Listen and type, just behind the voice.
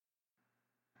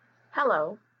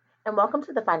Hello, and welcome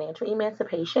to the Financial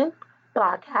Emancipation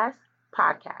Broadcast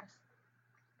Podcast.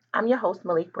 I'm your host,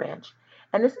 Malik Branch,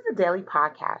 and this is a daily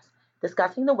podcast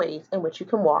discussing the ways in which you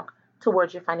can walk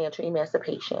towards your financial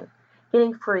emancipation,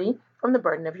 getting free from the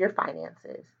burden of your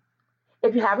finances.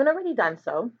 If you haven't already done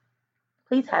so,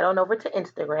 please head on over to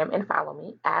Instagram and follow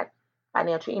me at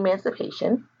Financial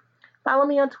Emancipation. Follow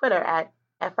me on Twitter at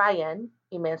FIN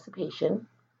Emancipation.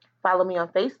 Follow me on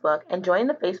Facebook and join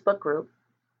the Facebook group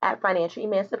at Financial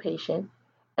Emancipation.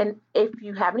 And if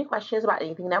you have any questions about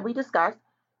anything that we discussed,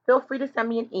 feel free to send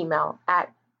me an email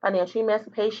at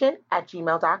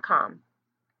financialemancipation@gmail.com.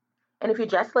 And if you're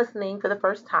just listening for the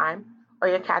first time or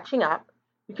you're catching up,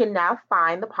 you can now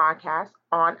find the podcast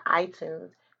on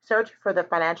iTunes. Search for the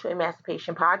Financial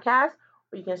Emancipation Podcast,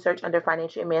 or you can search under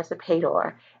Financial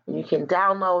Emancipator. And you can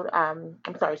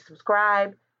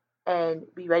subscribe and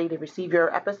be ready to receive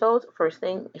your episodes first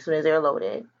thing as soon as they're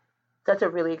loaded. That's a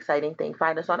really exciting thing.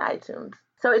 Find us on iTunes.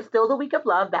 So it's still the week of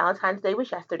love. Valentine's Day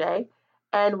was yesterday,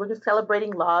 and we're just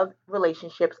celebrating love,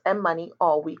 relationships, and money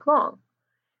all week long.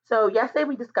 So yesterday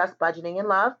we discussed budgeting and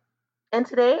love, and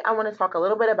today I want to talk a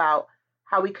little bit about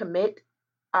how we commit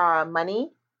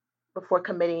money before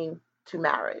committing to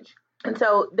marriage. And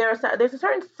so there's a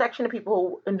certain section of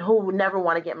people who never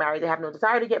want to get married. They have no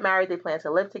desire to get married. They plan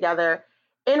to live together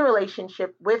in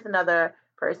relationship with another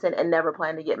person and never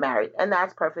plan to get married. And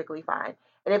that's perfectly fine.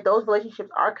 And if those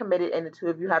relationships are committed and the two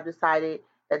of you have decided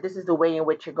that this is the way in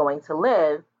which you're going to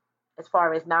live, as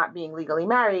far as not being legally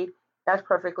married, that's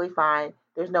perfectly fine.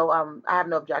 There's no I have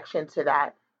no objection to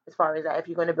that. As far as that, if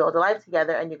you're going to build a life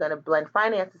together and you're going to blend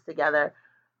finances together,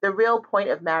 the real point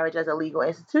of marriage as a legal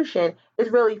institution is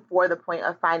really for the point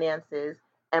of finances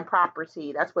and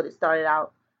property. That's what it started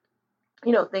out,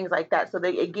 things like that. So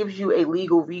it gives you a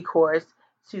legal recourse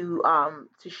to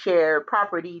share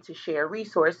property, to share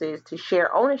resources, to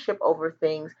share ownership over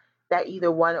things that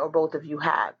either one or both of you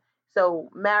have.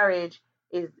 So marriage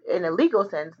is, in a legal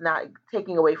sense, not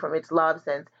taking away from its love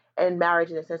sense, and marriage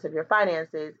in the sense of your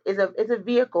finances is a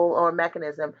vehicle or a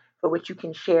mechanism for which you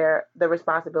can share the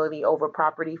responsibility over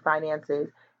property,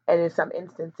 finances, and in some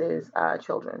instances,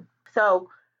 children. So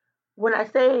when I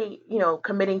say,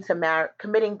 committing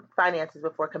finances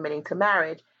before committing to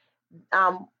marriage,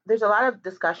 there's a lot of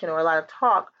discussion or a lot of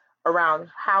talk around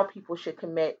how people should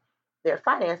commit their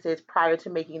finances prior to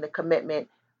making the commitment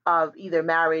of either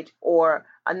marriage or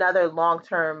another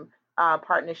long-term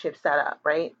partnership setup,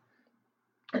 right?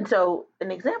 And so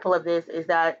an example of this is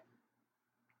that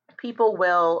people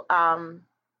will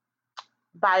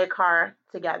buy a car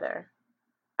together,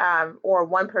 or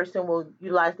one person will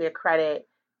utilize their credit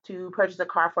to purchase a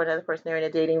car for another person they're in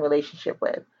a dating relationship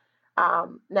with.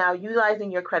 Now,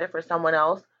 utilizing your credit for someone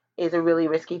else is a really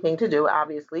risky thing to do,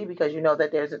 obviously, because you know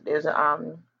that there's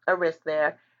a risk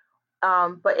there.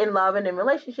 But in love and in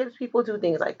relationships, people do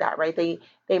things like that, right? They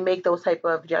make those type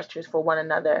of gestures for one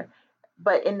another.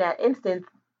 But in that instance,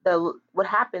 what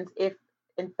happens if,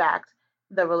 in fact,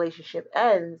 the relationship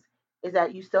ends is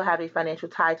that you still have a financial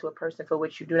tie to a person for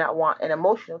which you do not want an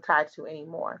emotional tie to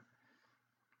anymore.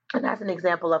 And that's an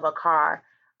example of a car.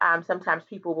 Sometimes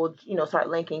people will, start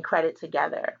linking credit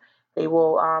together. They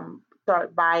will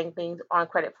start buying things on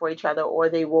credit for each other, or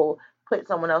they will put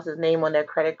someone else's name on their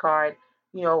credit card.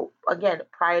 Again,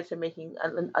 prior to making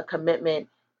a commitment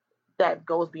that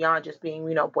goes beyond just being,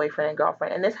 boyfriend and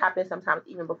girlfriend. And this happens sometimes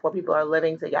even before people are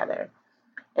living together.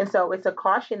 And so it's a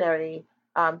cautionary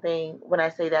thing when I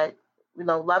say that,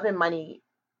 love and money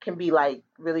can be like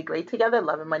really great together.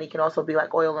 Love and money can also be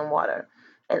like oil and water.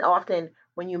 And often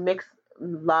when you mix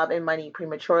love and money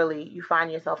prematurely, you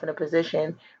find yourself in a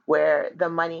position where the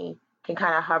money can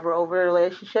kind of hover over the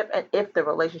relationship. And if the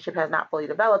relationship has not fully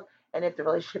developed, and if the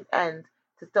relationship ends,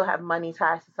 to still have money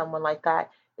ties to someone like that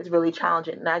is really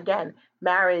challenging. Now, again,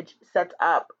 marriage sets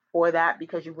up for that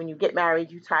because when you get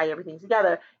married, you tie everything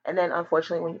together. And then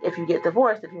unfortunately, if you get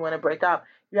divorced, if you want to break up,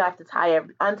 you have to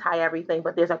untie everything.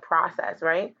 But there's a process,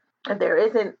 right?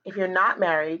 If you're not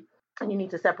married, and you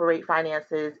need to separate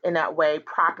finances in that way,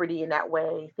 property in that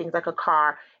way, things like a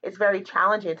car, it's very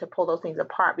challenging to pull those things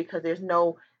apart because there's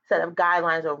no set of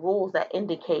guidelines or rules that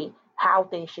indicate how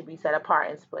things should be set apart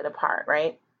and split apart,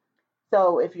 right?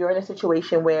 So if you're in a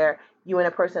situation where you and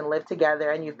a person live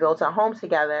together and you've built a home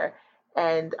together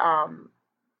and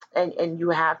you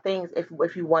have things,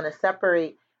 if you want to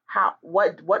separate,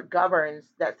 what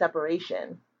governs that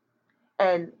separation?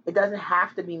 And it doesn't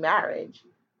have to be marriage.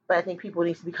 But I think people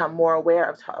need to become more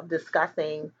aware of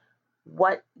discussing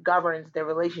what governs their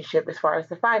relationship as far as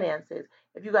the finances.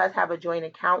 If you guys have a joint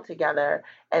account together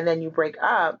and then you break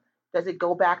up, does it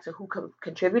go back to who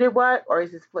contributed what, or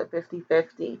is it split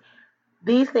 50-50?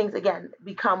 These things, again,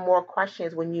 become more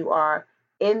questions when you are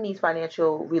in these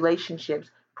financial relationships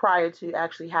prior to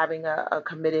actually having a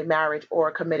committed marriage or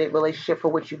a committed relationship for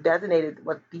which you've designated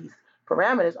what these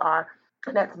parameters are.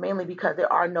 And that's mainly because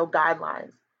there are no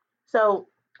guidelines. So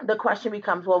the question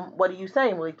becomes, well, what are you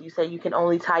saying? Well, do you say you can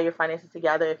only tie your finances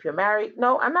together if you're married?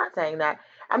 No, I'm not saying that.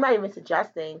 I'm not even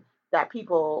suggesting that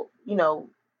people,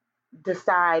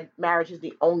 decide marriage is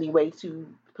the only way to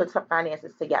put some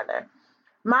finances together.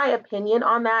 My opinion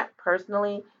on that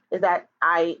personally is that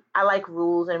I like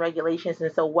rules and regulations,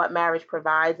 and so what marriage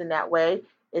provides in that way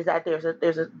is that there's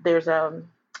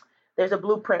a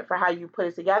blueprint for how you put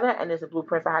it together, and there's a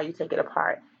blueprint for how you take it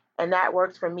apart, and that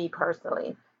works for me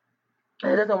personally.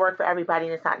 It doesn't work for everybody,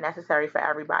 and it's not necessary for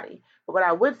everybody. But what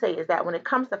I would say is that when it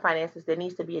comes to finances, there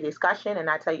needs to be a discussion. And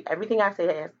I tell you, everything I say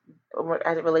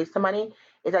as it relates to money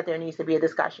is that there needs to be a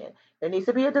discussion. There needs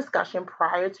to be a discussion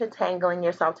prior to tangling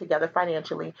yourself together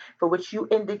financially, for which you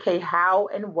indicate how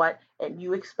and what and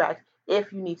you expect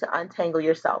if you need to untangle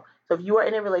yourself. So if you are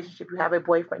in a relationship, you have a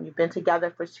boyfriend, you've been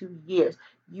together for 2 years,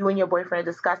 you and your boyfriend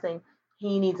are discussing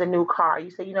he needs a new car. You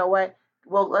say, you know what?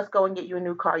 Well, let's go and get you a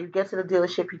new car. You get to the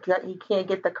dealership, he can't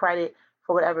get the credit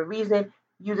for whatever reason.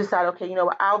 You decide, okay, you know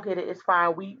what, I'll get it. It's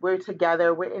fine. We're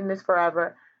together. We're in this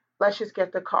forever. Let's just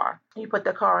get the car. You put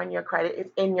the car on your credit. It's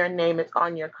in your name. It's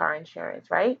on your car insurance,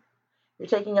 right? You're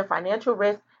taking a financial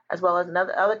risk as well as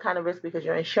another other kind of risk because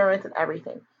your insurance and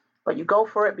everything. But you go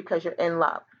for it because you're in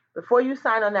love. Before you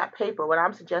sign on that paper, what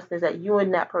I'm suggesting is that you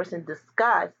and that person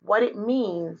discuss what it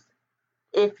means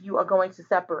if you are going to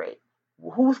separate.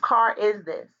 Whose car is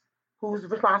this? Who's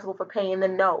responsible for paying the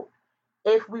note?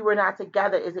 If we were not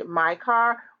together, is it my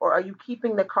car or are you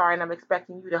keeping the car and I'm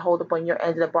expecting you to hold up on your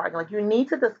end of the bargain? Like, you need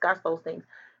to discuss those things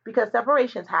because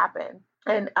separations happen.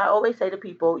 And I always say to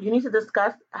people, you need to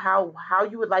discuss how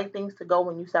you would like things to go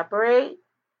when you separate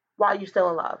while you're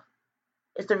still in love.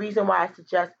 It's the reason why I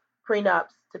suggest prenups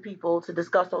to people to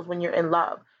discuss those when you're in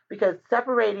love, because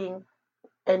separating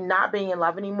and not being in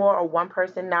love anymore, or one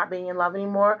person not being in love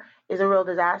anymore, is a real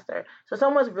disaster. So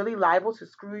someone's really liable to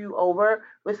screw you over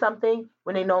with something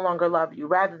when they no longer love you,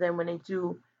 rather than when they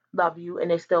do love you and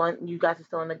you guys are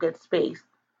still in a good space.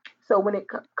 So when it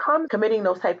comes committing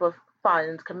those type of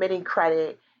funds, committing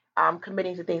credit,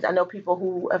 committing to things, I know people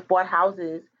who have bought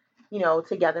houses,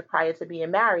 together prior to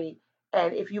being married.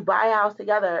 And if you buy a house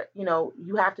together,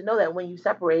 you have to know that when you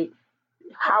separate,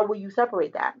 how will you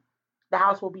separate that? The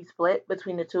house will be split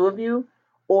between the two of you,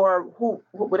 or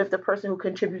what if the person who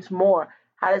contributes more?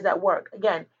 How does that work?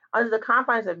 Again, under the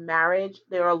confines of marriage,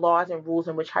 there are laws and rules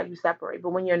in which how you separate.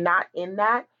 But when you're not in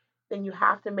that, then you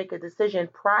have to make a decision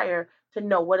prior to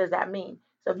know what does that mean.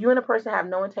 So if you and a person have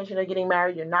no intention of getting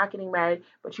married, you're not getting married,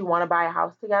 but you want to buy a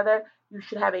house together, you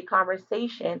should have a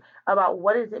conversation about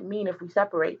what does it mean if we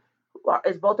separate?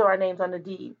 Is both of our names on the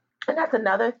deed? And that's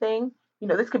another thing.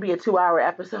 This could be a 2-hour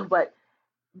episode, but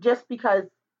just because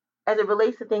as it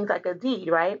relates to things like a deed,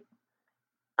 right?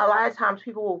 A lot of times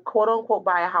people will quote unquote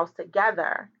buy a house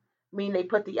together, mean they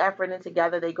put the effort in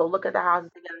together, they go look at the houses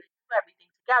together, they do everything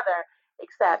together,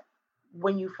 except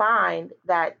when you find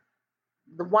that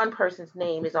the one person's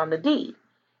name is on the deed.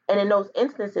 And in those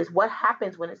instances, what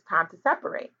happens when it's time to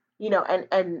separate?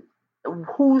 And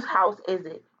whose house is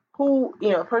it? Who,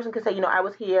 a person could say, I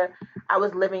was here, I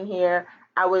was living here,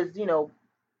 I was,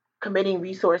 committing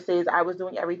resources, I was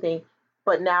doing everything,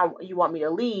 but now you want me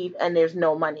to leave and there's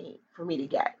no money for me to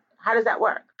get. How does that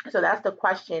work? So that's the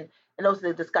question, and those are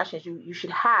the discussions you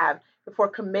should have before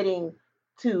committing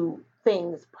to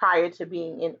things prior to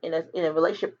being in a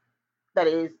relationship that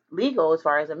is legal as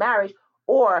far as a marriage,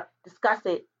 or discuss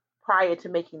it prior to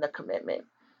making the commitment.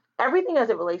 Everything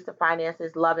as it relates to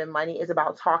finances, love, and money is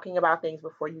about talking about things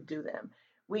before you do them.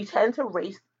 We tend to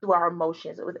race through our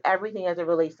emotions with everything as it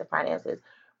relates to finances.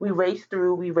 We race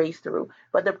through.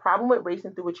 But the problem with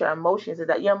racing through with your emotions is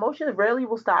that your emotions rarely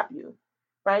will stop you,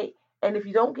 right? And if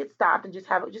you don't get stopped and just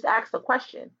ask the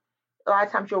question, a lot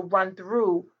of times you'll run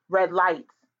through red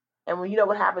lights. And when you know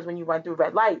what happens when you run through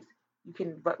red lights, you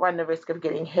can run the risk of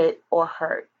getting hit or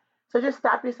hurt. So just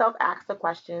stop yourself, ask the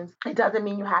questions. It doesn't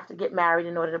mean you have to get married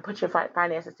in order to put your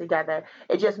finances together.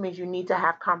 It just means you need to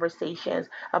have conversations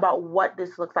about what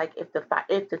this looks like if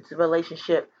the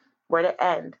relationship were to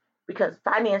end. Because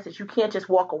finances, you can't just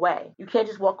walk away. You can't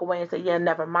just walk away and say, yeah,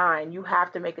 never mind. You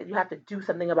have to do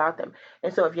something about them.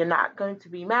 And so if you're not going to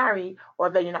be married, or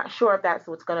if you're not sure if that's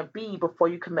what's going to be before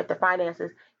you commit the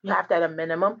finances, you have to at a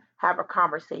minimum have a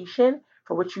conversation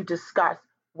for which you discuss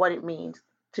what it means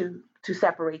to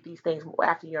separate these things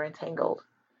after you're entangled.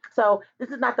 So this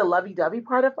is not the lovey-dovey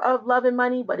part of love and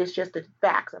money, but it's just the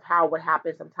facts of what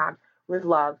happens sometimes with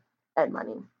love and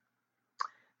money.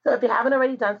 So if you haven't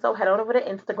already done so, head on over to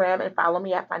Instagram and follow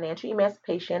me at Financial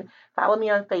Emancipation. Follow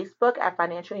me on Facebook at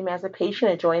Financial Emancipation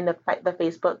and join the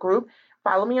Facebook group.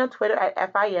 Follow me on Twitter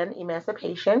at FIN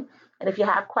Emancipation. And if you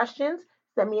have questions,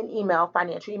 send me an email,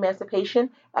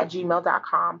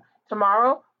 financialemancipation@gmail.com.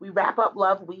 Tomorrow, we wrap up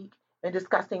Love Week and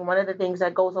discussing one of the things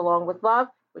that goes along with love,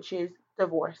 which is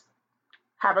divorce.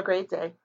 Have a great day.